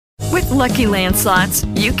Lucky Land Slots,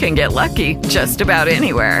 you can get lucky just about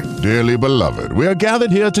anywhere. Dearly beloved, we are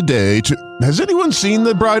gathered here today to... Has anyone seen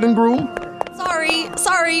the bride and groom?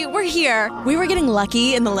 Sorry, we're here. We were getting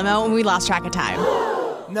lucky in the limo and we lost track of time.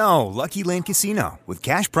 No, Lucky Land Casino, with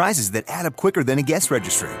cash prizes that add up quicker than a guest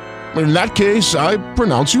registry. In that case, I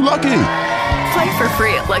pronounce you lucky. Play for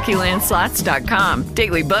free at LuckyLandSlots.com.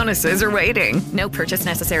 Daily bonuses are waiting. No purchase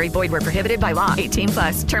necessary. Void where prohibited by law.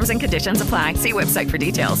 18+. Terms and conditions apply. See website for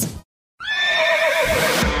details.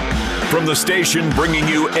 From the station bringing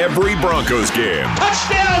you every Broncos game.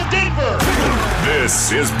 Touchdown, Denver!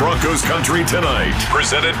 This is Broncos Country Tonight,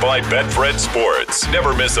 presented by Betfred Sports.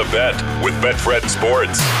 Never miss a bet with Betfred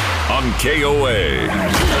Sports on KOA.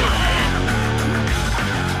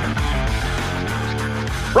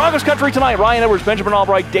 Broncos Country Tonight, Ryan Edwards, Benjamin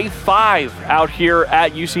Albright, day 5 out here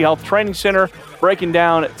at UC Health Training Center, breaking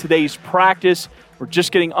down today's practice. We're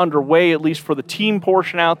just getting underway, at least for the team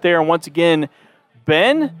portion out there. And once again,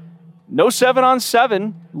 Ben, no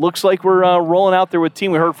 7-on-7. Looks like we're rolling out there with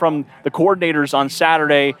team. We heard from the coordinators on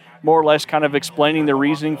Saturday, more or less kind of explaining their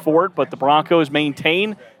reasoning for it, but the Broncos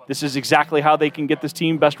maintain this is exactly how they can get this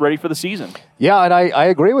team best ready for the season. Yeah, and I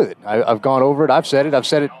agree with it. I've gone over it. I've said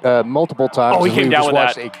it multiple times. Oh, he came down with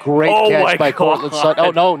that. A great catch by Courtland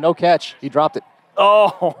Sutton. Oh, no catch. He dropped it.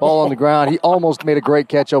 Oh. Ball on the ground. He almost made a great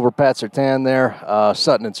catch over Pat Surtain there.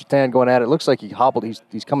 Sutton and Surtain going at it. Looks like he hobbled.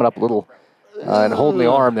 He's coming up a little and holding the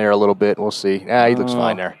arm there a little bit. We'll see. Yeah, he looks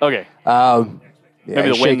fine there. Okay.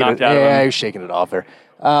 Maybe the wind knocked out of him. Yeah, he was shaking it off there.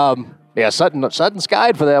 Sutton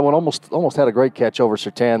skied for that one. Almost had a great catch over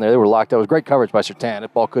Surtain there. They were locked out. It was great coverage by Surtain.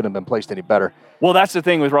 That ball couldn't have been placed any better. Well, that's the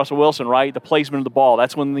thing with Russell Wilson, right? The placement of the ball.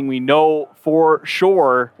 That's one thing we know for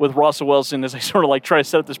sure with Russell Wilson as I sort of like try to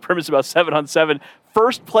set up this premise about 7-on-7.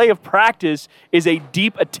 First play of practice is a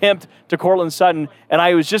deep attempt to Courtland Sutton. And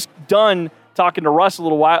I was just done talking to Ross a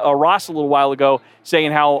little while ago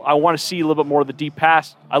saying how I want to see a little bit more of the deep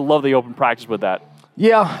pass. I love the open practice with that.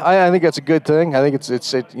 Yeah, I think that's a good thing. I think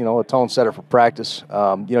it's a tone setter for practice.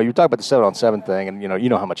 You talk about the 7-on-7 thing, and you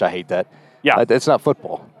know how much I hate that. Yeah, it's not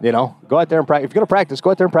football. Go out there and practice. If you're going to practice, go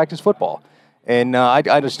out there and practice football. And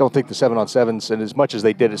I just don't think the 7-on-7s, and as much as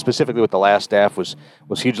they did it specifically with the last staff, was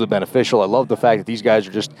hugely beneficial. I love the fact that these guys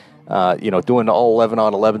are just doing the all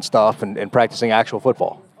 11-on-11 stuff and practicing actual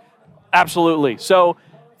football. Absolutely. So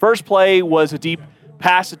first play was a deep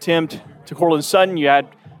pass attempt to Courtland Sutton. You had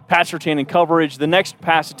Pat Surtain in coverage. The next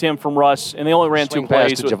pass attempt from Russ, and they only ran two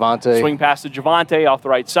plays. Swing pass to Javonte off the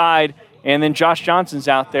right side, and then Josh Johnson's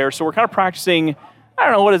out there. So we're kind of practicing, I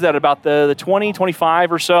don't know, what is that, about the 20,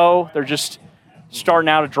 25 or so? They're just starting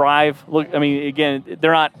out a drive. Look, I mean, again,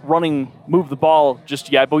 they're not running, move the ball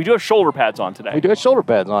just yet, but we do have shoulder pads on today. We do have shoulder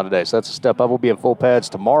pads on today, so that's a step up. We'll be in full pads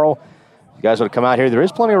tomorrow. You guys want to come out here, there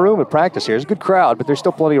is plenty of room at practice here. It's a good crowd, but there's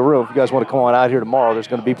still plenty of room. If you guys want to come on out here tomorrow, there's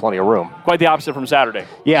going to be plenty of room. Quite the opposite from Saturday.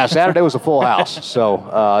 Yeah, Saturday was a full house,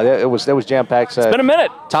 so it was jam-packed. It's been a minute.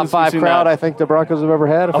 Top 5 crowd I think the Broncos have ever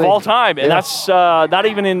had. Of all time, and that's not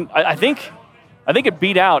even in, I think it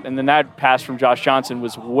beat out, and then that pass from Josh Johnson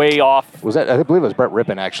was way off. Was that? I believe it was Brett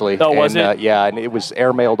Rippon, actually. Oh, was it? Yeah, and it was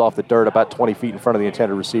airmailed off the dirt about 20 feet in front of the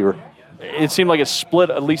intended receiver. It seemed like it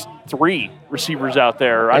split at least 3 receivers out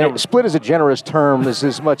there. Split is a generous term,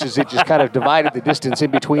 as much as it just kind of divided the distance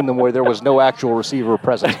in between them where there was no actual receiver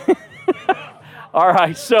present. All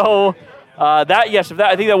right, so I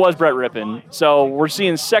think that was Brett Rippon. So we're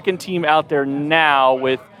seeing second team out there now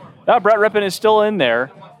with Brett Rippon is still in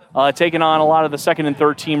there, taking on a lot of the second and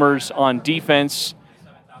third teamers on defense.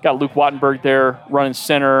 Got Luke Wattenberg there running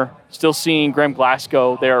center. Still seeing Graham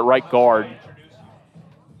Glasgow there at right guard.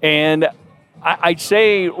 And I'd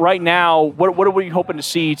say right now, what are we hoping to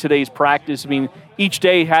see today's practice? I mean, each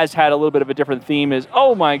day has had a little bit of a different theme.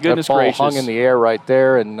 Oh, my goodness gracious. That ball hung in the air right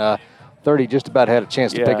there, and 30 just about had a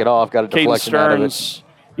chance to pick it off. Got a deflection out of it.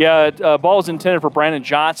 Yeah, ball was intended for Brandon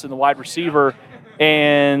Johnson, the wide receiver.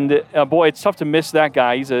 And, boy, it's tough to miss that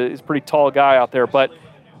guy. He's a pretty tall guy out there. But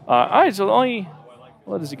he's only,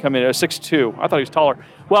 what does he come in at? 6'2". I thought he was taller.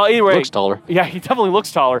 Well, anyway. Looks taller. Yeah, he definitely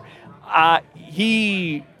looks taller.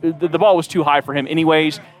 The ball was too high for him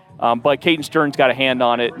anyways, but Caden Stearns got a hand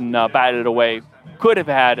on it and batted it away. Could have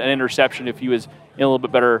had an interception if he was in a little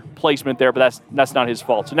bit better placement there, but that's not his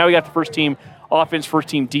fault. So now we got the first team offense, first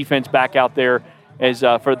team defense back out there as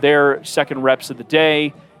for their second reps of the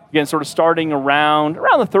day. Again, sort of starting around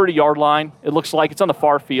the 30-yard line. It looks like it's on the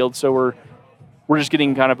far field, so we're just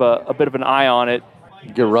getting kind of a bit of an eye on it.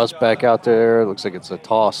 Get Russ back out there. It looks like it's a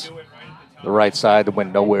toss. The right side that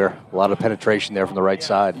went nowhere. A lot of penetration there from the right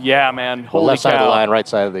side. Yeah, man. Holy left cow. Side of the line, right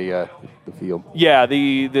side of the the field. Yeah,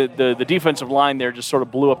 the defensive line there just sort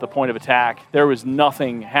of blew up the point of attack. There was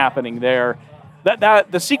nothing happening there. That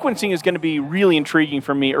the sequencing is going to be really intriguing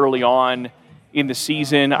for me early on in the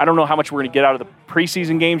season. I don't know how much we're going to get out of the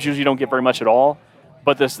preseason games. Usually you don't get very much at all.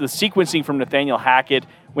 But the sequencing from Nathaniel Hackett,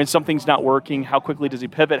 when something's not working, how quickly does he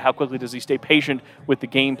pivot? How quickly does he stay patient with the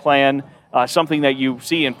game plan? Something that you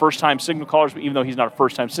see in first-time signal callers, even though he's not a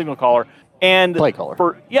first-time signal caller. And play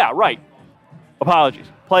caller. Apologies.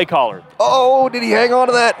 Play caller. Oh, did he hang on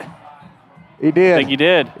to that? He did. I think he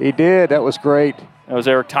did. He did. That was great. That was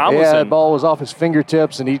Eric Tomlinson. Yeah, the ball was off his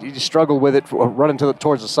fingertips, and he just struggled with it, running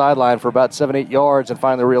towards the sideline for about 7-8 yards, and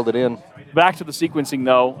finally reeled it in. Back to the sequencing,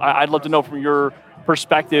 though. I'd love to know from your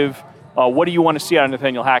perspective, what do you want to see out of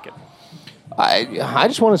Nathaniel Hackett? I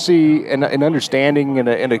just want to see an understanding and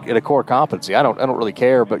a core competency. I don't really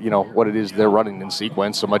care, but what it is they're running in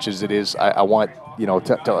sequence so much as it is. I want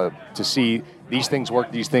to see these things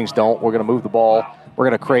work, these things don't. We're going to move the ball. We're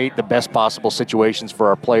going to create the best possible situations for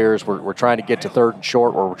our players. We're trying to get to third and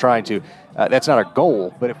short, or we're trying to. That's not our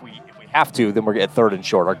goal, but if we have to, then we're at third and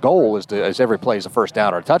short. Our goal is every play is a first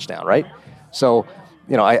down or a touchdown, right? So.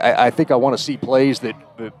 I think I want to see plays that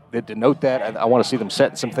denote that. I want to see them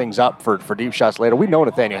setting some things up for deep shots later. We know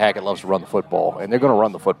Nathaniel Hackett loves to run the football, and they're going to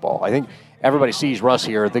run the football. I think everybody sees Russ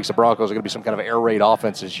here and thinks the Broncos are going to be some kind of air raid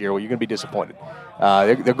offense this year. Well, you're going to be disappointed.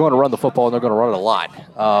 They're going to run the football, and they're going to run it a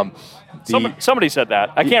lot. Somebody said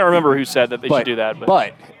that. I can't remember who said that they should do that.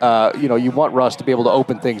 But you want Russ to be able to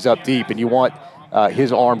open things up deep, and you want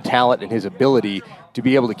his arm talent and his ability to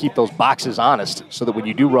be able to keep those boxes honest so that when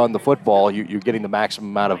you do run the football, you're getting the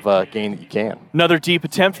maximum amount of gain that you can. Another deep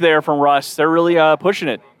attempt there from Russ. They're really pushing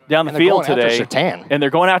it down the field today. And they're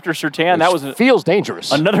going after Surtain. That feels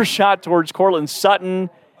dangerous. Another shot towards Cortland Sutton,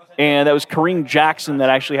 and that was Kareem Jackson that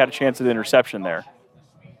actually had a chance at the interception there.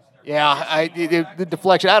 Yeah, the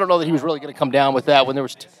deflection, I don't know that he was really going to come down with that when there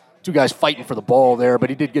was two guys fighting for the ball there, but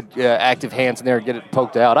he did get active hands in there and get it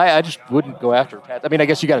poked out. I just wouldn't go after it. I mean, I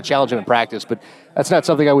guess you got to challenge him in practice, but that's not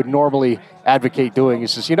something I would normally advocate doing.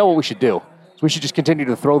 It's just, what we should do? We should just continue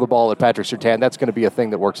to throw the ball at Patrick Surtain. That's going to be a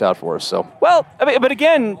thing that works out for us. So, well, but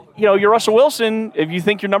again, you're Russell Wilson. If you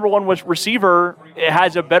think your number one receiver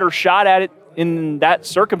has a better shot at it in that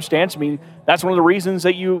circumstance, I mean, that's one of the reasons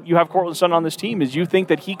that you have Cortland Sutton on this team is you think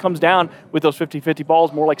that he comes down with those 50-50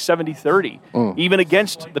 balls more like 70-30, even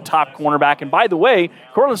against the top cornerback. And by the way,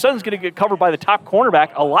 Cortland Sutton's going to get covered by the top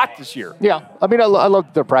cornerback a lot this year. Yeah, I mean, I love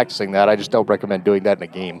that they're practicing that. I just don't recommend doing that in a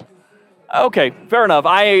game. Okay, fair enough.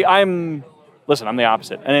 Listen, I'm the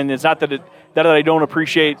opposite. And it's not that I don't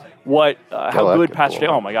appreciate how good Patrick.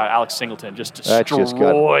 Oh my God, Alex Singleton just destroyed just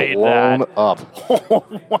got blown up. Oh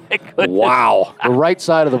my goodness! Wow, the right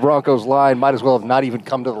side of the Broncos line might as well have not even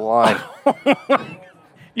come to the line.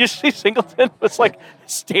 You see, Singleton was like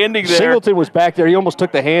standing there. Singleton was back there. He almost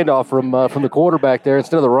took the handoff from the quarterback there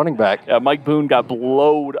instead of the running back. Yeah, Mike Boone got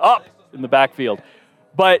blowed up in the backfield.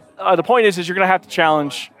 But the point is you're going to have to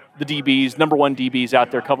challenge the DBs, number one DBs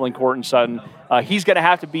out there covering Cortland Sutton. He's going to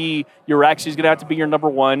have to be your X. He's going to have to be your number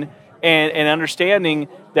one. And understanding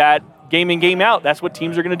that game in, game out, that's what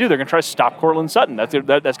teams are going to do. They're going to try to stop Cortland Sutton. That's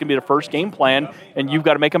going to be the first game plan, and you've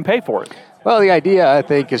got to make them pay for it. Well, the idea, I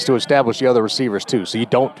think, is to establish the other receivers, too, so you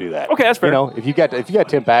don't do that. Okay, that's fair. If you got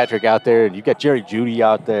Tim Patrick out there, and you got Jerry Jeudy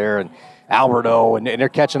out there, and Alberto, and they're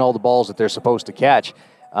catching all the balls that they're supposed to catch,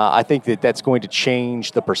 I think that's going to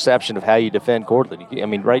change the perception of how you defend Cortland. I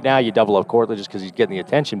mean, right now you double up Cortland just because he's getting the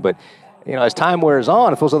attention, but as time wears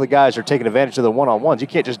on, if those other guys are taking advantage of the one-on-ones, you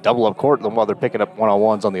can't just double up Cortland while they're picking up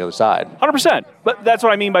one-on-ones on the other side. 100%. But that's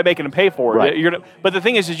what I mean by making them pay for it. Right. But the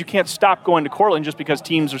thing is you can't stop going to Cortland just because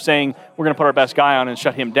teams are saying we're going to put our best guy on and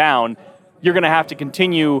shut him down. You're going to have to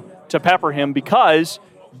continue to pepper him because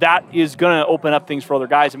that is going to open up things for other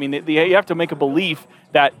guys. I mean, you have to make a belief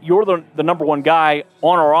that you're the number one guy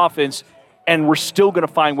on our offense, and we're still going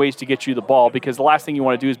to find ways to get you the ball because the last thing you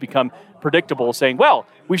want to do is become predictable, saying, well,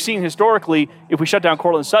 we've seen historically if we shut down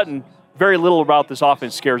Cortland Sutton, very little about this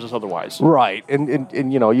offense scares us otherwise. Right,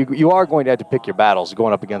 and you are going to have to pick your battles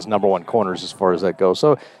going up against number one corners as far as that goes.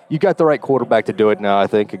 So you got the right quarterback to do it now, I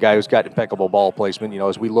think, a guy who's got impeccable ball placement.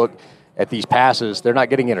 As we look at these passes, they're not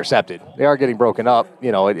getting intercepted. They are getting broken up,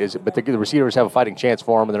 but the receivers have a fighting chance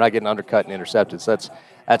for them, and they're not getting undercut and intercepted. So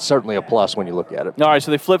that's certainly a plus when you look at it. All right,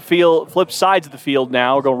 so they flip sides of the field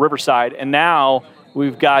now, going Riverside, and now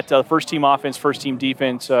we've got first-team offense, first-team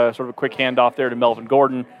defense, sort of a quick handoff there to Melvin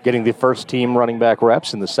Gordon. Getting the first-team running back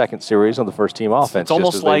reps in the second series on the first-team offense. It's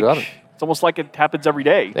almost like it happens every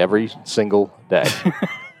day. Every single day.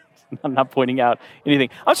 I'm not pointing out anything.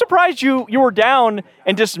 I'm surprised you were down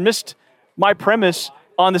and dismissed my premise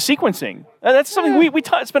on the sequencing. That's something we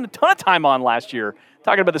spent a ton of time on last year,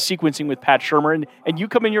 talking about the sequencing with Pat Shurmur, and you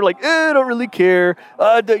come in, you're like, I don't really care.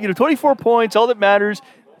 24 points, all that matters.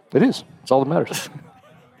 It is. It's all that matters.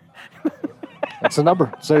 That's the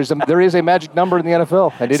number. So there is a magic number in the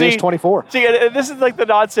NFL, and it is 24. See, this is like the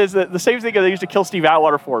nod says that the same thing they used to kill Steve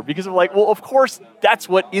Atwater for, because of like, well, of course, that's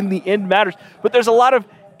what in the end matters. But there's a lot of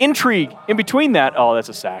intrigue in between that. Oh, that's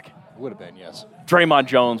a sack. Would have been, yes. Draymond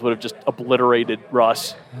Jones would have just obliterated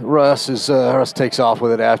Russ. Russ takes off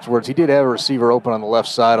with it afterwards. He did have a receiver open on the left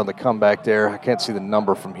side on the comeback there. I can't see the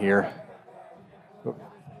number from here.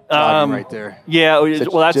 Right there. Yeah,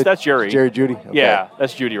 well, that's Jerry. Jerry Jeudy? Okay. Yeah,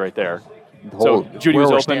 that's Jeudy right there. So Jeudy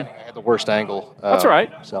was open. I had the worst angle. That's all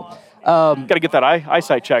right. So, got to get that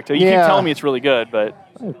eyesight checked. You keep telling me it's really good,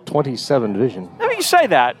 but 27 vision. I mean, you say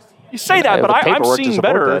that, but I'm seeing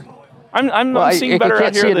better. I'm seeing better out here.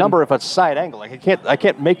 I can't see a number if it's side angle. Like I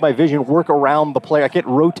can't make my vision work around the player. I can't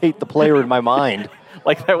rotate the player in my mind.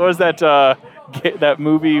 Like that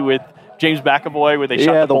movie with James McAvoy where they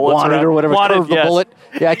shot the bullets Wanted around. or whatever. Curve the bullet.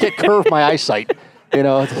 Yeah, I can't curve my eyesight.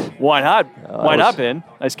 Why not? Why not, Ben?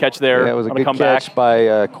 Nice catch there. Yeah, it was a good catch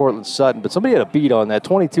by Cortland Sutton, but somebody had a beat on that.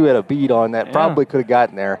 22 had a beat on that. Yeah. Probably could have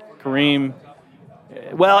gotten there. Kareem.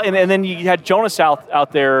 Well, and then you had Jonas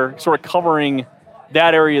out there sort of covering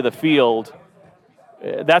that area of the field.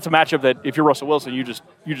 That's a matchup that if you're Russell Wilson, you just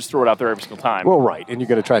throw it out there every single time. Well, right, and you're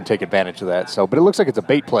going to try and take advantage of that. So, but it looks like it's a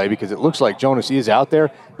bait play because it looks like Jonas is out there,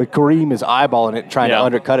 but Kareem is eyeballing it, trying to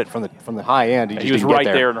undercut it from the high end. He was right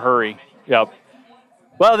there in a hurry. Yep.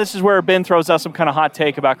 Well, this is where Ben throws out some kind of hot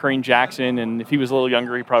take about Kareem Jackson, and if he was a little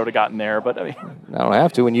younger, he probably would have gotten there. But I don't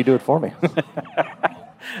have to when you do it for me.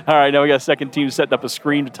 All right, now we got a second team setting up a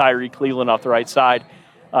screen to Tyree Cleveland off the right side.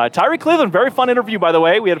 Tyree Cleveland, very fun interview, by the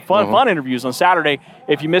way. We had fun interviews on Saturday.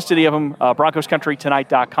 If you missed any of them,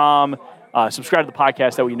 BroncosCountryTonight.com. Subscribe to the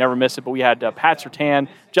podcast, that way you never miss it. But we had Pat Surtain,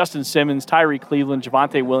 Justin Simmons, Tyree Cleveland,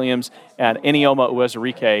 Javonte Williams, and Enioma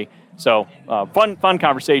Uwazurike. So fun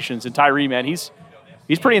conversations. And Tyree, man, he's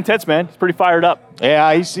pretty intense, man. He's pretty fired up.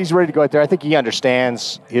 Yeah, he's ready to go out there. I think he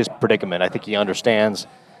understands his predicament. I think he understands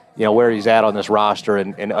where he's at on this roster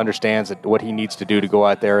and understands that what he needs to do to go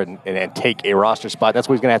out there and take a roster spot. That's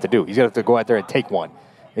what he's going to have to do. He's going to have to go out there and take one.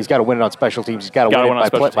 He's got to win it on special teams. He's got to win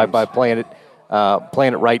it by playing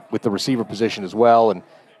it right with the receiver position as well. And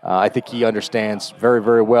I think he understands very,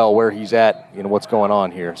 very well where he's at, what's going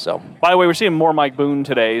on here. So, by the way, we're seeing more Mike Boone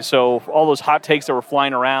today. So all those hot takes that were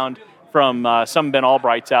flying around from some Ben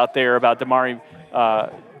Albrights out there about Damari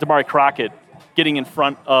Crockett getting in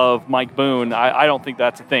front of Mike Boone, I don't think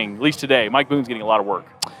that's a thing. At least today, Mike Boone's getting a lot of work.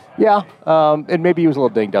 Yeah, and maybe he was a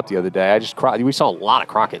little dinged up the other day. We saw a lot of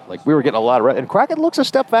Crockett. Like, we were getting a lot of, and Crockett looks a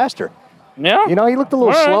step faster. Yeah, he looked a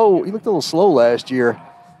little slow. He looked a little slow last year.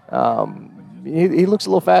 He looks a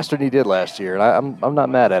little faster than he did last year, and I'm not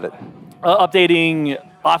mad at it. Updating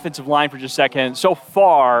offensive line for just a second. So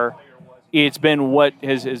far, it's been what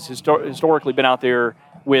has historically been out there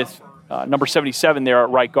with number 77 there at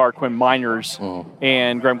right guard, Quinn Miners,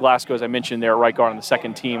 and Graham Glasgow, as I mentioned, there at right guard on the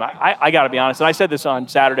second team. I got to be honest, and I said this on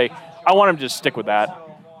Saturday, I want him to just stick with that.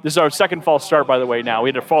 This is our second false start, by the way, now. We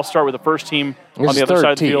had a false start with the first team on the other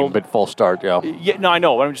side of the field. But false start, yeah. No, I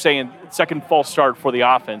know. But I'm just saying second false start for the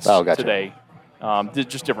offense today. Gotcha.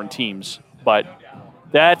 Just different teams. But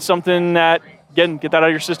that's something that, again, get that out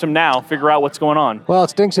of your system now. Figure out what's going on. Well, it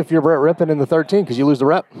stinks if you're Brett Rippon in the third team because you lose the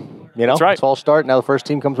rep. That's right. It's false start. Now the first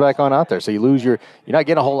team comes back on out there. So you lose you're not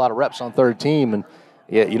getting a whole lot of reps on third team, and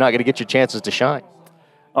you're not going to get your chances to shine.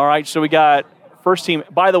 All right, so we got first team.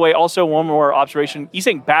 By the way, also one more observation.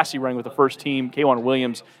 Isang Bassi running with the first team. K'Wan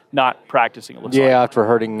Williams not practicing, it looks like. Yeah, after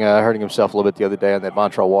hurting himself a little bit the other day on that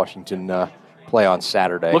Montreal Washington play on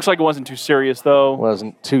Saturday. Looks like it wasn't too serious, though.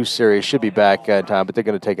 Wasn't too serious. Should be back in time, but they're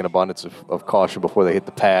going to take an abundance of caution before they hit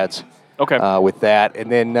the pads. Okay. With that.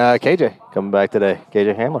 And then KJ coming back today.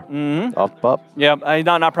 KJ Hamler. Off the pup. Yeah,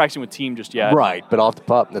 not practicing with team just yet. Right, but off the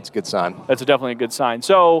pup, that's a good sign. That's definitely a good sign.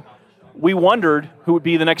 So we wondered who would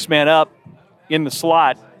be the next man up in the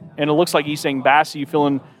slot, and it looks like Isang Bassi. You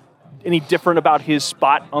feeling any different about his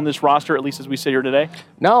spot on this roster, at least as we sit here today?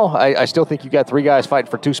 No, I still think you got three guys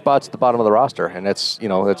fighting for two spots at the bottom of the roster, and that's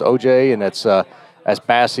OJ and that's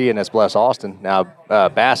Bassi and that's Bless Austin. Now,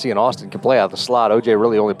 Bassi and Austin can play out of the slot. OJ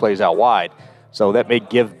really only plays out wide, so that may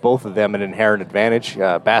give both of them an inherent advantage.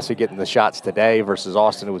 Bassi getting the shots today versus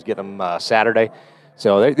Austin, who was getting them Saturday.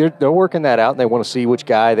 So they're working that out, and they want to see which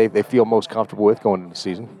guy they feel most comfortable with going into the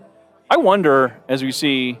season. I wonder, as we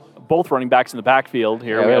see both running backs in the backfield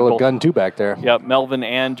here. Yeah, we had a little gun two back there. Yep, Melvin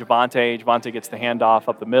and Javonte. Javonte gets the handoff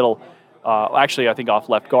up the middle. Actually, I think off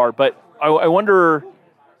left guard. But I wonder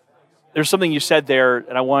there's something you said there,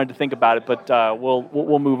 and I wanted to think about it, but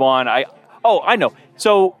we'll move on. I know.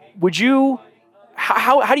 So would you?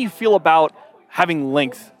 How do you feel about having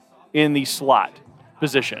length in the slot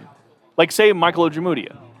position? Like, say, Michael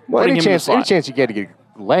Ojemudia. Well, any chance you get to get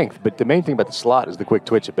length, but the main thing about the slot is the quick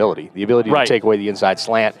twitch ability, the ability to take away the inside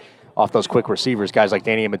slant off those quick receivers. Guys like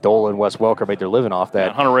Danny Amendola and Wes Welker made their living off that.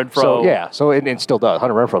 Yeah, Hunter Renfrow. So it still does.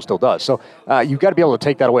 Hunter Renfrow still does. So you've got to be able to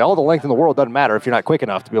take that away. All the length in the world doesn't matter if you're not quick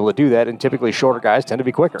enough to be able to do that, and typically shorter guys tend to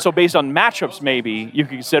be quicker. So based on matchups, maybe you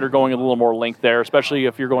could consider going a little more length there, especially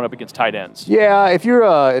if you're going up against tight ends. Yeah, if you're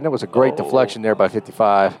and it was a great deflection there by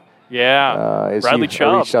 55. Yeah, Bradley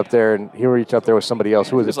Chubb reached up there, and he reached up there with somebody else.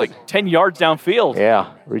 Who was it? It was like 10 yards downfield.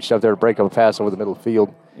 Yeah, reached up there to break up a pass over the middle of the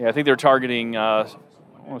field. Yeah, I think they're targeting, I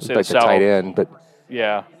want to say like the tight end, but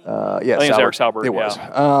yeah. Yeah, I think it's Eric Saubert. It was.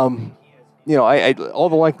 All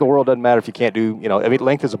the length in the world doesn't matter if you can't do,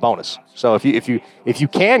 length is a bonus. So if you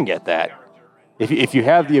can get that, if you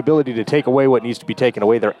have the ability to take away what needs to be taken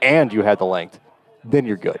away there and you have the length, then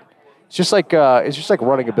you're good. It's just like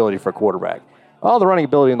running ability for a quarterback. All the running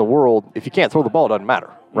ability in the world, if you can't throw the ball, it doesn't matter,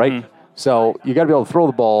 right? Mm-hmm. So you got to be able to throw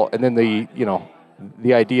the ball, and then the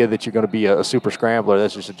idea that you're going to be a super scrambler,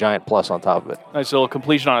 that's just a giant plus on top of it. Nice little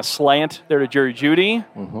completion on a slant there to Jerry Jeudy,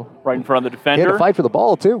 right in front of the defender. He had to fight for the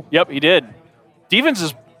ball, too. Yep, he did. Defense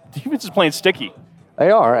is playing sticky. They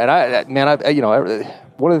are, and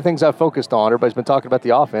one of the things I've focused on, everybody's been talking about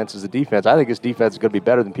the offense, is the defense. I think this defense is going to be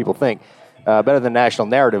better than people think. Better than national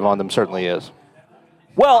narrative on them certainly is.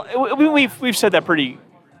 Well, we've said that pretty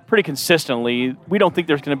consistently. We don't think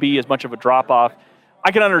there's going to be as much of a drop-off.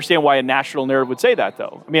 I can understand why a national narrative would say that,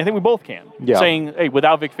 though. I mean, I think we both can. Yeah. Saying, hey,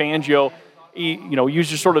 without Vic Fangio, you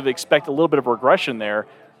just sort of expect a little bit of regression there.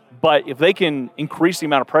 But if they can increase the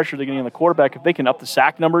amount of pressure they're getting on the quarterback, if they can up the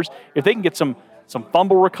sack numbers, if they can get some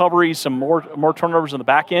fumble recoveries, some more turnovers on the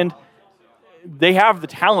back end, they have the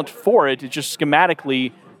talent for it. It's just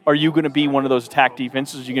schematically, are you going to be one of those attack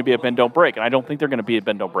defenses? Are you going to be a bend, don't break? And I don't think they're going to be a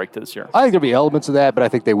bend, don't break this year. I think there'll be elements of that, but I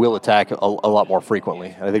think they will attack a lot more frequently.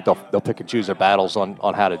 And I think they'll pick and choose their battles on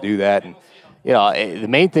how to do that. And the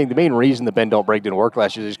main reason the bend, don't break didn't work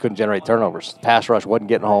last year, they just couldn't generate turnovers. The pass rush wasn't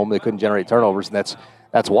getting home. They couldn't generate turnovers, and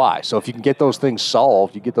that's why. So if you can get those things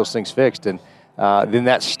solved, you get those things fixed, and then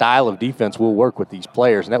that style of defense will work with these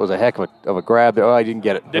players. And that was a heck of a grab there. Oh, I didn't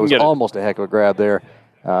get it. It was almost a heck of a grab there.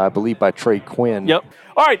 I believe by Trey Quinn. Yep.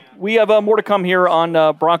 All right, we have more to come here on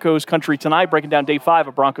Broncos Country tonight, breaking down day 5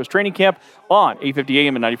 of Broncos training camp on 850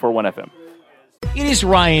 AM and 94.1 FM. It is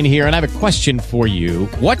Ryan here, and I have a question for you.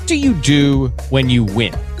 What do you do when you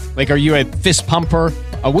win? Like, are you a fist pumper,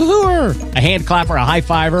 a woohooer, a hand clapper, a high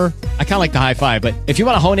fiver? I kind of like the high five, but if you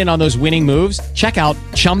want to hone in on those winning moves, check out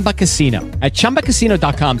Chumba Casino. At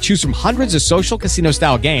ChumbaCasino.com, choose from hundreds of social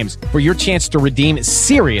casino-style games for your chance to redeem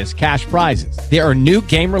serious cash prizes. There are new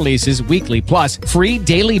game releases weekly, plus free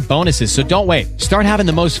daily bonuses, so don't wait. Start having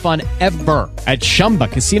the most fun ever at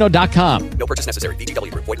ChumbaCasino.com. No purchase necessary.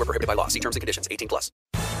 VGW. Void where prohibited by law. See terms and conditions. 18+.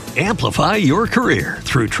 Amplify your career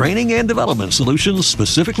through training and development solutions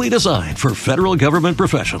specifically designed for federal government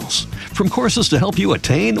professionals. From courses to help you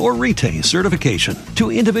attain or retain certification,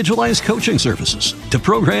 to individualized coaching services, to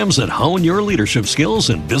programs that hone your leadership skills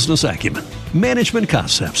and business acumen, Management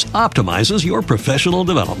Concepts optimizes your professional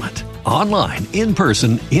development. Online, in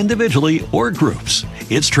person, individually, or groups,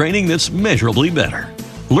 it's training that's measurably better.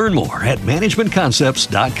 Learn more at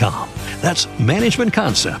managementconcepts.com. That's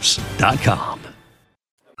managementconcepts.com.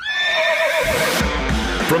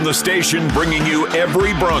 From the station bringing you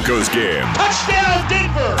every Broncos game. Touchdown,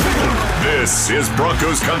 Denver! This is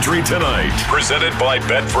Broncos Country Tonight, presented by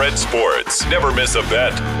Betfred Sports. Never miss a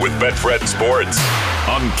bet with Betfred Sports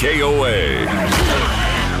on KOA.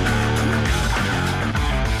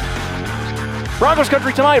 Broncos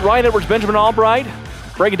Country Tonight, Ryan Edwards, Benjamin Albright,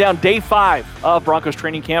 breaking down day 5 of Broncos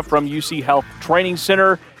training camp from UC Health Training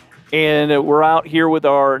Center. And we're out here with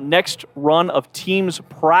our next run of teams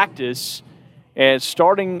practice, and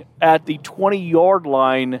starting at the 20-yard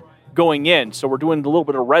line going in. So we're doing a little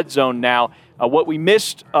bit of red zone now. What we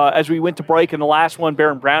missed as we went to break in the last one,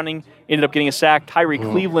 Baron Browning ended up getting a sack. Tyree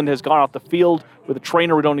Cleveland has gone off the field with a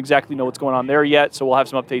trainer. We don't exactly know what's going on there yet, so we'll have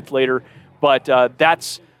some updates later. But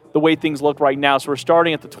that's the way things look right now. So we're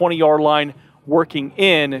starting at the 20-yard line, working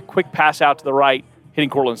in, quick pass out to the right, hitting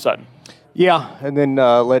Courtland Sutton. Yeah, and then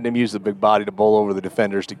letting him use the big body to bowl over the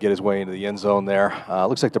defenders to get his way into the end zone there.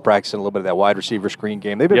 Looks like they're practicing a little bit of that wide receiver screen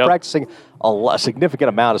game. They've been practicing a significant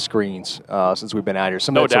amount of screens since we've been out here.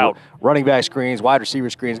 No doubt. Running back screens, wide receiver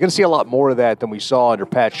screens. Going to see a lot more of that than we saw under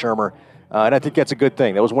Pat Shurmur And I think that's a good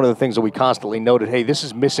thing. That was one of the things that we constantly noted. Hey, this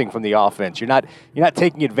is missing from the offense. You're not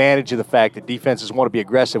taking advantage of the fact that defenses want to be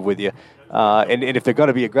aggressive with you. And if they're going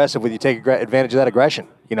to be aggressive with you, take advantage of that aggression.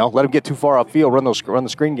 Let them get too far upfield, run the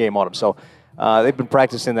screen game on them. So they've been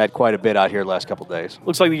practicing that quite a bit out here the last couple of days.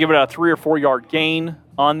 Looks like they give it a 3 or 4 yard gain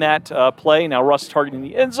on that play. Now Russ targeting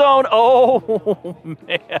the end zone. Oh,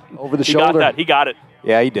 man. Over the shoulder. Got that. He got it.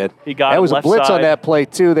 Yeah, he did. He got it. That was left a blitz side. on that play,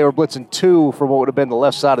 too. They were blitzing 2 from what would have been the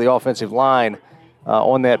left side of the offensive line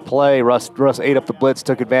on that play. Russ ate up the blitz,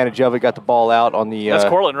 took advantage of it, got the ball out on the That's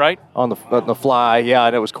Cortland, right? On the fly. Yeah,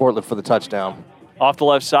 and it was Cortland for the touchdown. Off the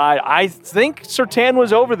left side. I think Surtain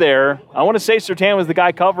was over there. I want to say Surtain was the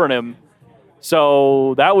guy covering him.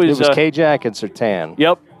 So that was... It was K-Jack and Surtain.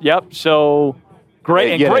 Yep. So...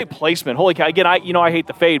 Great placement. Holy cow! Again, I hate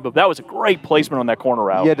the fade, but that was a great placement on that corner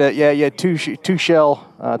route. He had two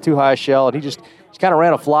high shell, and he just kind of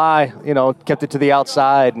ran a fly. Kept it to the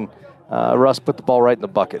outside, and Russ put the ball right in the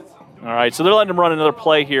bucket. All right, so they're letting him run another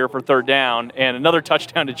play here for 3rd down, and another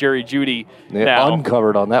touchdown to Jerry Jeudy. Now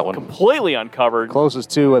uncovered on that one. Completely uncovered.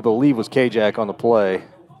 Closest to, I believe, was K-Jack on the play.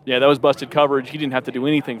 Yeah, that was busted coverage. He didn't have to do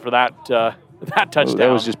anything for that touchdown.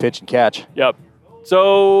 That was just pitch and catch. Yep.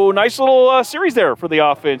 So nice little series there for the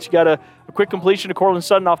offense. You got a quick completion to Cortland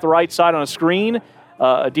Sutton off the right side on a screen,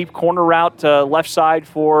 a deep corner route left side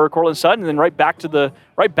for Cortland Sutton, and then right back to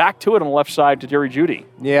it on the left side to Jerry Jeudy.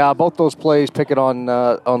 Yeah, both those plays picking on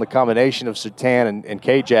the combination of Surtain and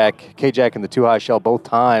K-Jack. K-Jack in the 2 high shell both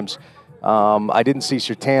times. I didn't see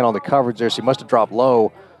Surtain on the coverage there, so he must have dropped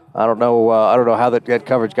low. I don't know how that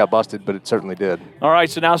coverage got busted, but it certainly did. All right,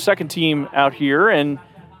 so now second team out here and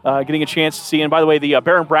getting a chance to see. And by the way, the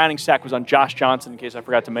Baron Browning sack was on Josh Johnson. In case I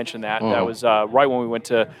forgot to mention that, that was right when we went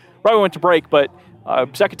to break. But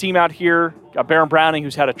second team out here, got Baron Browning,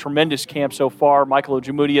 who's had a tremendous camp so far. Michael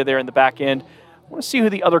Ojemudia there in the back end. I want to see who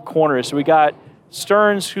the other corner is. So we got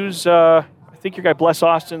Stearns, who's I think your guy Bless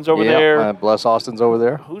Austin's over there. Bless Austin's over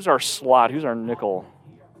there. Who's our slot? Who's our nickel?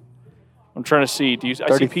 I'm trying to see. I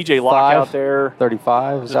see PJ Locke out there.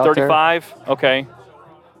 35 is out 35? Okay.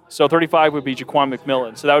 So 35 would be Jaquan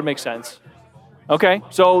McMillan, so that would make sense. Okay,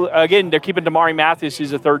 so again, they're keeping Damari Mathis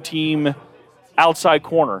as a 3rd-team outside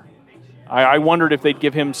corner. I wondered if they'd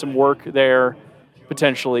give him some work there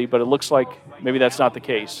potentially, but it looks like maybe that's not the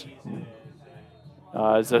case.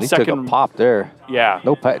 He took a pop there. Yeah.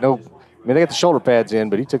 No. I mean, they got the shoulder pads in,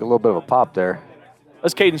 but he took a little bit of a pop there.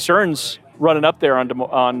 That's Caden Stearns running up there on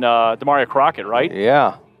Demaria Crockett, right?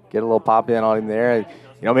 Yeah, get a little pop in on him there.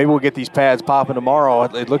 Maybe we'll get these pads popping tomorrow.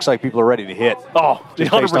 It looks like people are ready to hit. Oh,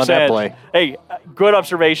 100%. Based on that play. Hey, good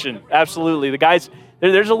observation. Absolutely. The guys,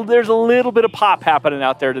 there's a little bit of pop happening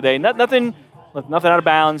out there today. Nothing out of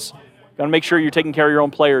bounds. Got to make sure you're taking care of your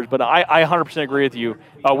own players. But I 100% agree with you.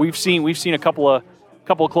 We've seen a couple of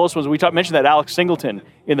close ones. We mentioned that Alex Singleton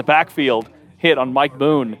in the backfield hit on Mike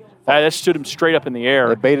Boone. That stood him straight up in the air.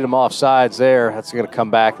 They baited him off sides there. That's going to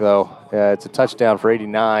come back, though. It's a touchdown for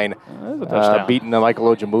 89. That's a touchdown. Beating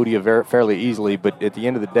Michael Ojemudia fairly easily, but at the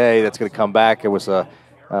end of the day, that's going to come back. There was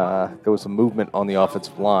some movement on the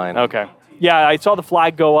offensive line. Okay. Yeah, I saw the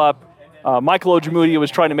flag go up. Michael Ojemudia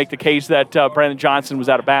was trying to make the case that Brandon Johnson was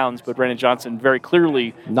out of bounds, but Brandon Johnson very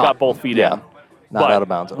clearly got both feet in. Not out of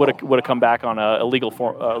bounds at all. Would have come back on a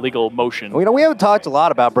legal motion. Well, we haven't talked a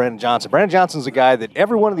lot about Brandon Johnson. Brandon Johnson's a guy that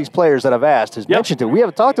every one of these players that I've asked has mentioned him. We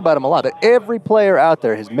haven't talked about him a lot, but every player out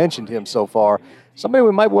there has mentioned him so far. Somebody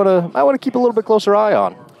we might want to keep a little bit closer eye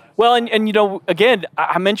on. Well, and again,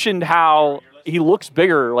 I mentioned how he looks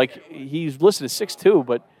bigger. Like he's listed as 6'2",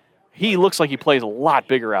 but he looks like he plays a lot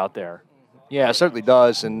bigger out there. Yeah, it certainly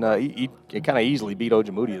does, and he kind of easily beat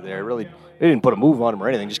Ojemudia there. Really, they didn't put a move on him or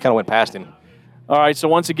anything; just kind of went past him. All right, so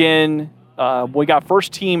once again, we got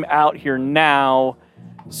first team out here now.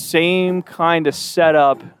 Same kind of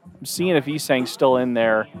setup. I'm seeing if Esang's still in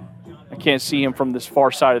there. I can't see him from this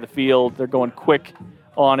far side of the field. They're going quick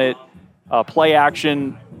on it. Play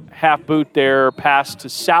action, half boot there, pass to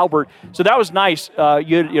Salbert. So that was nice.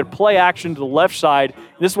 You had play action to the left side.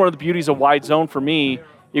 This is one of the beauties of wide zone for me.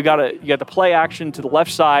 You got the play action to the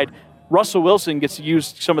left side. Russell Wilson gets to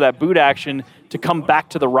use some of that boot action to come back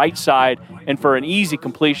to the right side and for an easy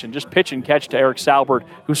completion, just pitch and catch to Eric Salbert,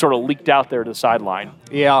 who sort of leaked out there to the sideline.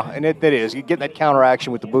 Yeah, and it is. You get that counter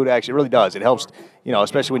action with the boot action. It really does. It helps,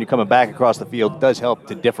 especially when you're coming back across the field. It does help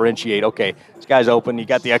to differentiate. Okay, this guy's open. You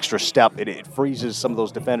got the extra step. It freezes some of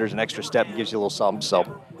those defenders an extra step and gives you a little something.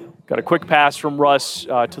 So, got a quick pass from Russ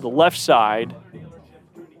to the left side.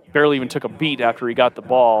 Barely even took a beat after he got the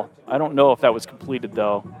ball. I don't know if that was completed,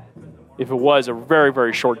 though. If it was, a very,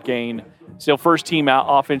 very short gain. Still first team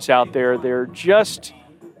offense out there. They're just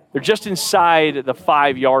They're just inside the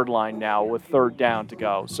 5-yard line now with 3rd down to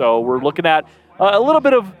go. So we're looking at a little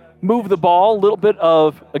bit of move the ball, a little bit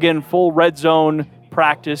of, again, full red zone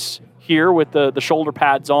practice here with the shoulder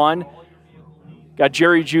pads on. Got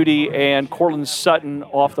Jerry Jeudy and Cortland Sutton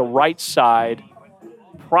off the right side.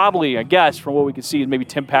 Probably, I guess, from what we can see, is maybe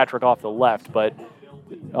Tim Patrick off the left. But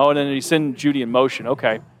and then he sent Jeudy in motion.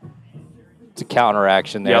 Okay. It's a counter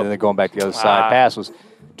action there, Yep. and then they're going back the other side. Pass was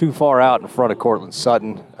too far out in front of Cortland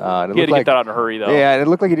Sutton. He had to get that out in a hurry, though. Yeah, and it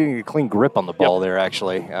looked like he didn't get a clean grip on the ball there,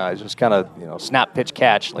 actually. It was just kind of, snap, pitch,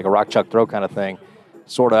 catch, like a rock, chuck, throw kind of thing.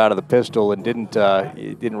 Sort of out of the pistol and didn't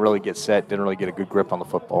really get set, didn't really get a good grip on the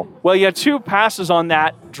football. Well, you had 2 passes on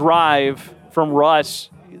that drive from Russ,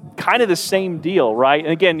 kind of the same deal, right?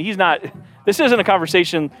 And again, this isn't a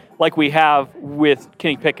conversation like we have with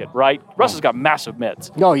Kenny Pickett, right? Russ has got massive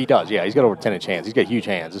mitts. No, he does, yeah. He's got over 10-inch hands. He's got huge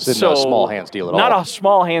hands. This isn't a small hands deal at all. Not a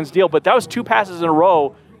small hands deal, but that was 2 passes in a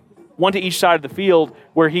row, one to each side of the field,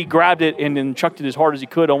 where he grabbed it and then chucked it as hard as he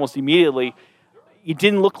could almost immediately. It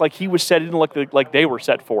didn't look like he was set. It didn't look like they were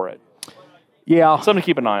set for it. Yeah. Something to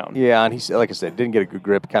keep an eye on. Yeah, and he, like I said, didn't get a good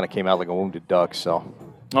grip. Kind of came out like a wounded duck, so.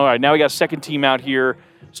 All right, now we got a second team out here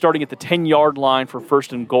starting at the 10-yard line for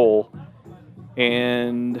 1st and goal.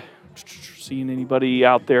 And seeing anybody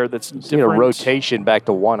out there that's different. A rotation back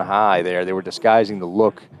to 1 high there. They were disguising the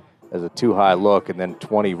look as a 2 high look, and then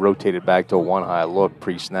 20 rotated back to a 1 high look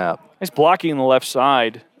pre-snap. Nice blocking on the left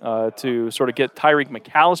side to sort of get Tyreek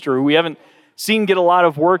McAllister, who we haven't seen get a lot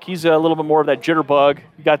of work. He's a little bit more of that jitterbug.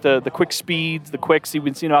 You got the quick speeds, the quicks. You've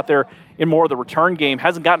been seeing out there in more of the return game.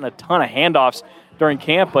 Hasn't gotten a ton of handoffs during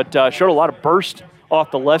camp, but showed a lot of burst off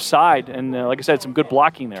the left side. And like I said, some good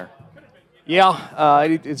blocking there. Yeah,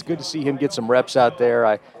 it's good to see him get some reps out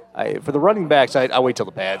there. For the running backs, I wait till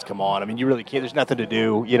the pads come on. I mean, you really can't. There's nothing to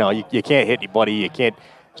do. You can't hit anybody. You can't.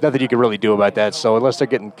 There's nothing you can really do about that. So unless they're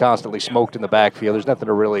getting constantly smoked in the backfield, there's nothing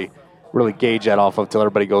to really gauge that off of until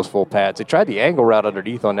everybody goes full pads. They tried the angle route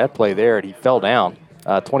underneath on that play there, and he fell down.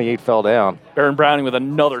 28 fell down. Baron Browning with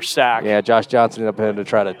another sack. Yeah, Josh Johnson ended up having to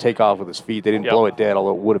try to take off with his feet. They didn't blow it dead,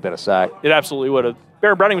 although it would have been a sack. It absolutely would have.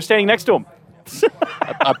 Baron Browning was standing next to him.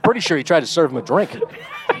 I'm pretty sure he tried to serve him a drink.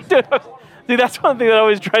 Dude, that's one thing that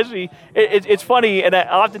always drives me. It's funny, and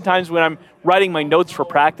oftentimes when I'm writing my notes for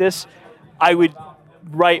practice, I would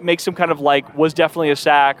make some kind of was definitely a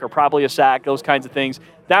sack or probably a sack, those kinds of things.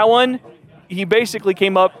 That one, he basically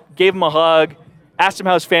came up, gave him a hug, asked him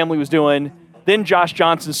how his family was doing. Then Josh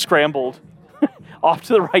Johnson scrambled off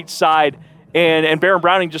to the right side, and Baron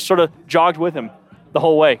Browning just sort of jogged with him the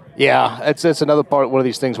whole way. Yeah, that's another part. One of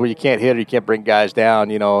these things where you can't hit or you can't bring guys down.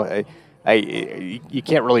 You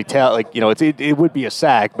can't really tell. It would be a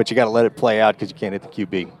sack, but you got to let it play out because you can't hit the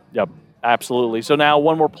QB. Yep, absolutely. So now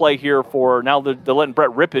one more play here for now they're letting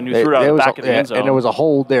Brett Rippon, who threw it out the back of the end zone. And there was a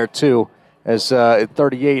hold there too, as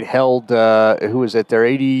 38 held. Who was it there?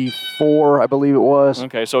 84, I believe it was.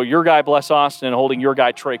 Okay, so your guy Bless Austin holding your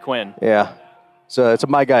guy Trey Quinn. Yeah. So it's a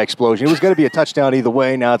my guy explosion. It was going to be a touchdown either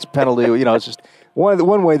way. Now it's a penalty. It's just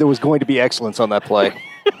one way there was going to be excellence on that play.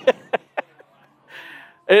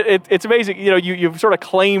 It's amazing. You've sort of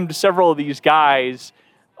claimed several of these guys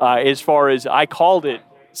as far as I called it.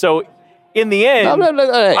 So in the end, I'm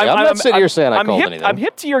not sitting here saying I called anything. I'm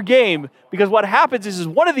hip to your game because what happens is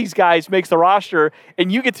one of these guys makes the roster, and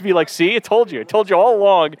you get to be like, see, I told you all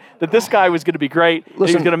along that this guy was going to be great. Listen,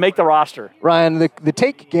 he was going to make the roster. Ryan, the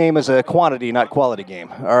take game is a quantity, not quality game.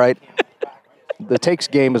 All right. The takes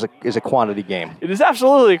game is a quantity game. It is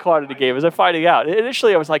absolutely a quantity game, as I'm finding out.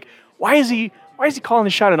 Initially, I was like, why is he calling the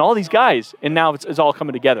shot on all these guys? And now it's all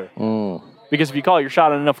coming together. Because if you call your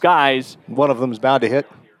shot on enough guys, one of them is bound to hit.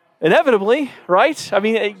 Inevitably, right? I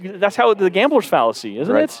mean, that's how the gambler's fallacy,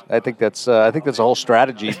 isn't it? I think that's a whole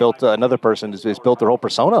strategy built. Another person has built their whole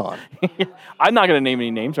persona on. I'm not going to name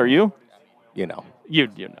any names. Are you? You know. You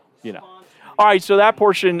know. All right, so that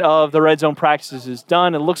portion of the red zone practices is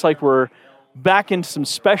done. It looks like we're back into some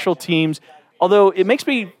special teams. Although it makes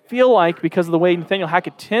me feel like, because of the way Nathaniel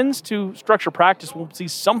Hackett tends to structure practice, we'll see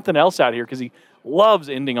something else out here because he loves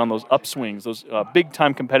ending on those upswings, those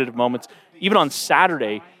big-time competitive moments. Even on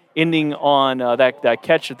Saturday, ending on that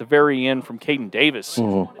catch at the very end from Caden Davis.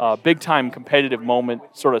 Big-time competitive moment,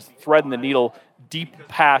 sort of threading the needle, deep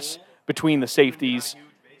pass between the safeties.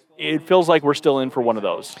 It feels like we're still in for one of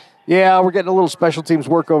those. Yeah, we're getting a little special teams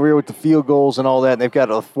work over here with the field goals and all that, and they've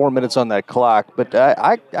got 4 minutes on that clock. But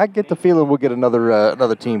I get the feeling we'll get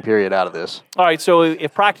another team period out of this. All right, so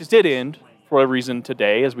if practice did end for a reason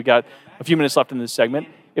today, as we got a few minutes left in this segment,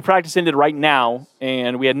 if practice ended right now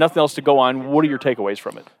and we had nothing else to go on, what are your takeaways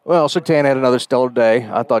from it? Well, Surtain had another stellar day.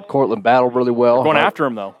 I thought Cortland battled really well. They're going after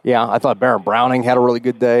him, though. Yeah, I thought Baron Browning had a really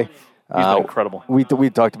good day. He's been incredible. We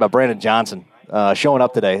talked about Brandon Johnson showing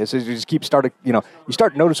up today. You just keep you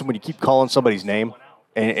start noticing when you keep calling somebody's name,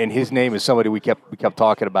 and his name is somebody we kept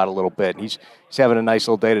talking about a little bit. He's having a nice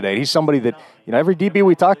little day today. He's somebody that every DB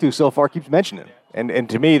we talked to so far keeps mentioning. And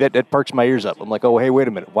to me, that perks my ears up. I'm like, oh, hey, wait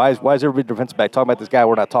a minute. Why is everybody defensive back talking about this guy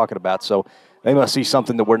we're not talking about? So they must see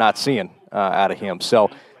something that we're not seeing out of him. So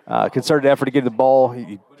concerted effort to get the ball.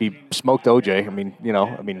 He smoked OJ.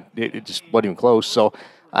 It just wasn't even close. So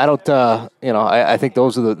I don't, I think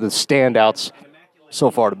those are the standouts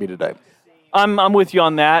so far to me today. I'm with you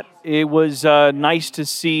on that. It was nice to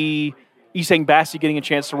see Isang Bassi getting a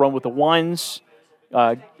chance to run with the ones.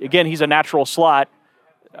 Again, he's a natural slot.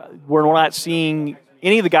 We're not seeing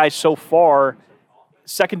any of the guys so far,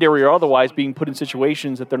 secondary or otherwise, being put in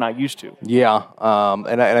situations that they're not used to. Yeah,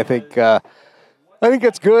 and I think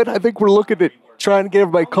that's good. I think we're looking at trying to get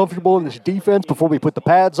everybody comfortable in this defense before we put the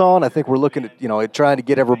pads on. I think we're looking at trying to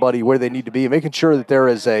get everybody where they need to be and making sure that there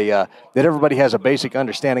is that everybody has a basic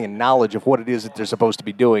understanding and knowledge of what it is that they're supposed to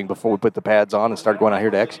be doing before we put the pads on and start going out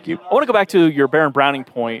here to execute. I want to go back to your Baron Browning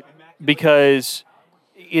point, because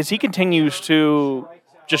as he continues to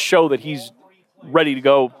just show that he's ready to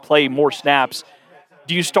go play more snaps,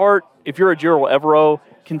 do you start, if you're a Jiro Evero,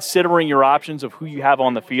 considering your options of who you have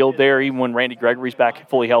on the field there, even when Randy Gregory's back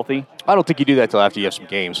fully healthy? I don't think you do that until after you have some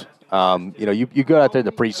games. You go out there in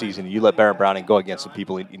the preseason and you let Baron Browning go against some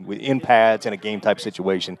people in pads in a game-type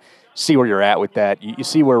situation, see where you're at with that. You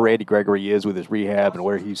see where Randy Gregory is with his rehab and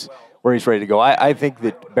where he's ready to go. I think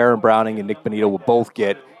that Baron Browning and Nick Bonito will both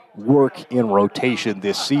get work in rotation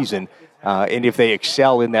this season. And if they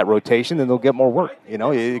excel in that rotation, then they'll get more work.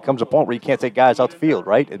 It comes a point where you can't take guys out the field,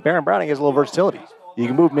 right? And Baron Browning has a little versatility. You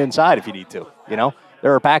can move them inside if you need to.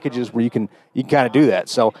 There are packages where you can kind of do that.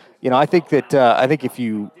 So, I think that if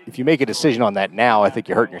you make a decision on that now, I think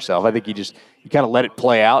you're hurting yourself. I think you kind of let it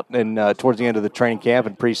play out, and towards the end of the training camp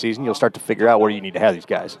and preseason, you'll start to figure out where you need to have these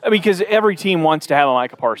guys. Because every team wants to have a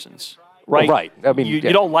Micah Parsons, right? Well, right. You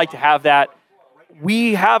don't like to have that.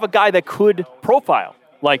 We have a guy that could profile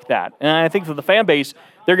like that. And I think for the fan base,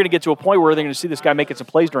 they're going to get to a point where they're going to see this guy making some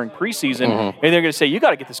plays during preseason, and they're going to say, you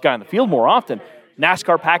got to get this guy on the field more often.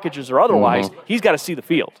 NASCAR packages or otherwise, he's got to see the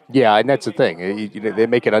field. Yeah, and that's the thing. They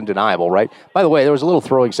make it undeniable, right? By the way, there was a little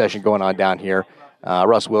throwing session going on down here.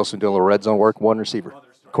 Russ Wilson doing a little red zone work, one receiver,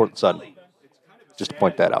 Cortland Sutton. Just to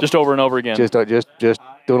point that out. Just over and over again. Just doing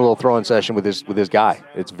a little throwing session with his guy.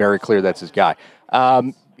 It's very clear that's his guy.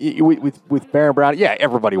 With Baron Brown, yeah,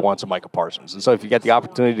 everybody wants a Micah Parsons, and so if you get the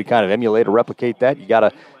opportunity to kind of emulate or replicate that, you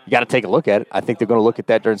gotta take a look at it. I think they're going to look at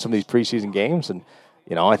that during some of these preseason games, and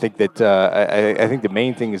I think that I think the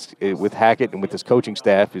main thing is with Hackett and with his coaching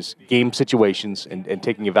staff is game situations and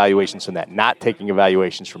taking evaluations from that, not taking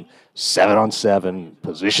evaluations from 7-on-7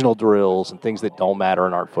 positional drills and things that don't matter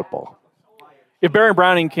in art football. If Baron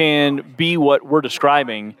Browning can be what we're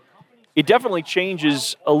describing, it definitely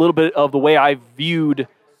changes a little bit of the way I viewed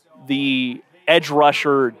the edge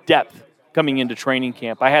rusher depth coming into training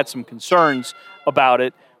camp. I had some concerns about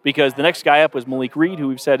it because the next guy up was Malik Reed, who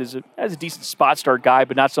we've said has a decent spot start guy,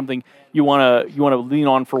 but not something you want to lean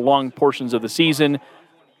on for long portions of the season.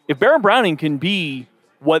 If Baron Browning can be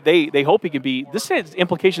what they hope he can be, this has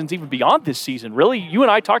implications even beyond this season. Really, you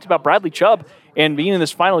and I talked about Bradley Chubb and being in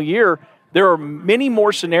this final year. There are many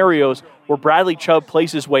more scenarios where Bradley Chubb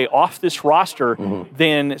plays his way off this roster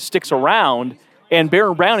than sticks around, and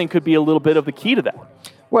Baron Browning could be a little bit of the key to that.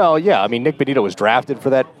 Well, yeah, Nick Bonito was drafted for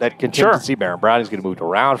that contingency. Sure. Baron Browning's going to move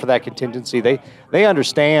around for that contingency. They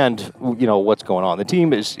understand, what's going on. The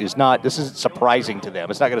team is not. This isn't surprising to them.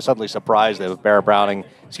 It's not going to suddenly surprise them if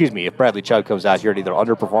if Bradley Chubb comes out here and either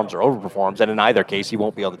underperforms or overperforms, and in either case, he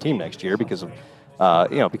won't be on the team next year because of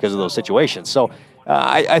those situations. So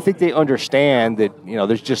I think they understand that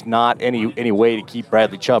there's just not any way to keep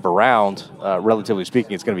Bradley Chubb around. Relatively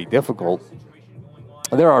speaking, it's going to be difficult.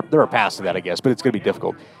 There are paths to that, I guess, but it's going to be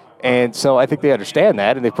difficult. And so I think they understand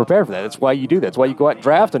that, and they prepare for that. That's why you do that. That's why you go out and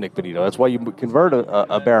draft a Nick Bonito. That's why you convert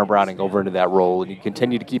a Baron Browning over into that role, and you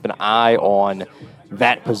continue to keep an eye on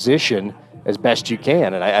that position as best you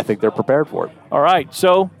can, and I think they're prepared for it. All right,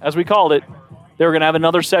 so as we called it, they're going to have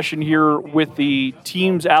another session here with the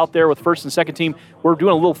teams out there with first and second team. We're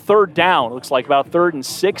doing a little third down. It looks like about 3rd and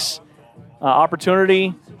 6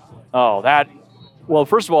 opportunity. Well,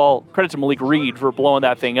 first of all, credit to Malik Reed for blowing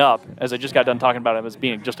that thing up, as I just got done talking about him as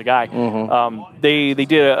being just a guy. They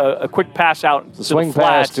did a quick pass out. The swing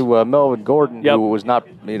pass to Melvin Gordon, who was not,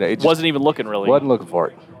 wasn't even looking really. Wasn't looking for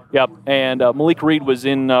it. Yep, and Malik Reed was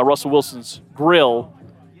in Russell Wilson's grill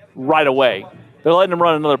right away. They're letting him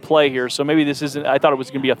run another play here, so maybe this isn't. I thought it was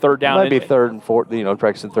going to be a third down. It might be third and fourth.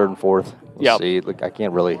 Practicing third and fourth. Yeah. See. Look, I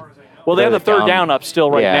can't really. Well, they have the third down up still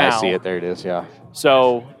right now. Yeah, I see it. There it is. Yeah.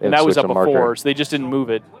 So and that was up marker. before, so they just didn't move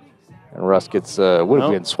it. And Russ gets would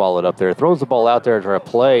have been swallowed up there. Throws the ball out there for a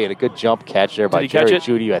play and a good jump catch there by Jerry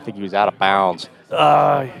Jeudy. I think he was out of bounds.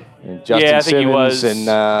 And Justin I think he was. And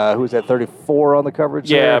who was that? 34 on the coverage.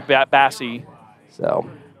 Yeah, there? Bassey. So.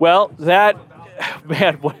 Well, that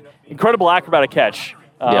what incredible acrobatic catch.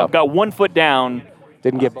 Got 1 foot down.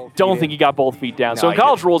 Didn't get both. Don't think he got both feet down. So in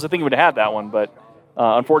college rules, I think he would have had that one, but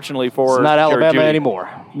unfortunately for it's not Jerry Alabama Jeudy, anymore.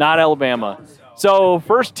 Not Alabama. So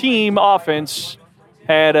first team offense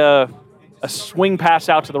had a swing pass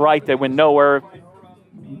out to the right that went nowhere.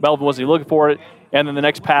 Melvin wasn't looking for it. And then the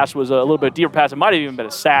next pass was a little bit deeper pass. It might have even been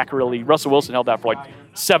a sack, really. Russell Wilson held that for like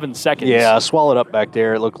 7 seconds. Yeah, swallowed up back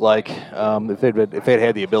there, it looked like. If they'd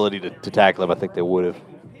had the ability to tackle him, I think they would have.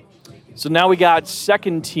 So now we got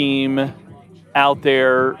second team out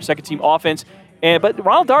there, second team offense. But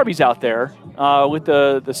Ronald Darby's out there with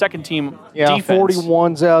the second team defense.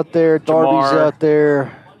 41's out there, Darby's out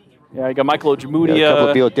there. Yeah, you got Michael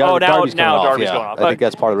Ojemudia. Now Darby's going I off. think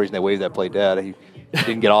that's part of the reason they waved that play dead. He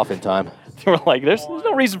didn't get off in time. They were like, there's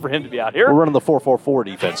no reason for him to be out here. We're running the 4-4-4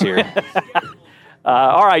 defense here.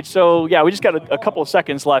 All right, so, we just got a couple of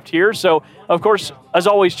seconds left here. So, of course, as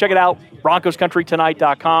always, check it out,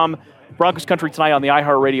 BroncosCountryTonight.com, Broncos Country Tonight on the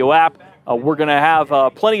iHeartRadio app. We're going to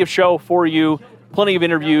have plenty of show for you, plenty of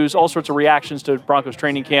interviews, all sorts of reactions to Broncos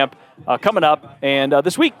training camp coming up. And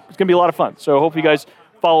this week, it's going to be a lot of fun. So, hope you guys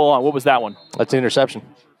follow along. What was that one? That's an interception.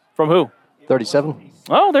 From who? 37.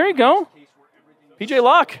 Oh, there you go. PJ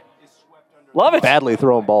Locke. Love it. Badly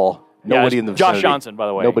thrown ball. Nobody in the vicinity. Josh Johnson, by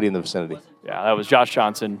the way. Nobody in the vicinity. Yeah, that was Josh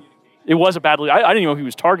Johnson. It was a badly. I didn't even know who he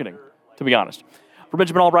was targeting, to be honest. For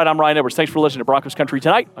Benjamin Albright, I'm Ryan Edwards. Thanks for listening to Broncos Country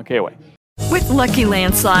Tonight on KOA. With Lucky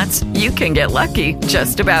Land Slots, you can get lucky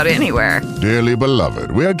just about anywhere. Dearly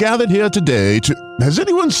beloved, we are gathered here today to... Has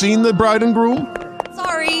anyone seen the bride and groom?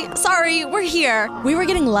 Sorry, we're here. We were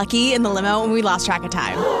getting lucky in the limo and we lost track of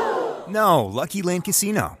time. No, Lucky Land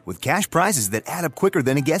Casino, with cash prizes that add up quicker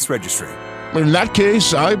than a guest registry. In that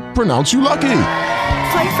case, I pronounce you lucky.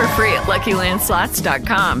 Play for free at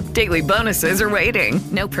LuckyLandSlots.com. Daily bonuses are waiting.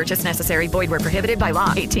 No purchase necessary. Void where prohibited by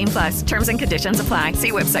law. 18+. Terms and conditions apply.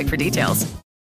 See website for details.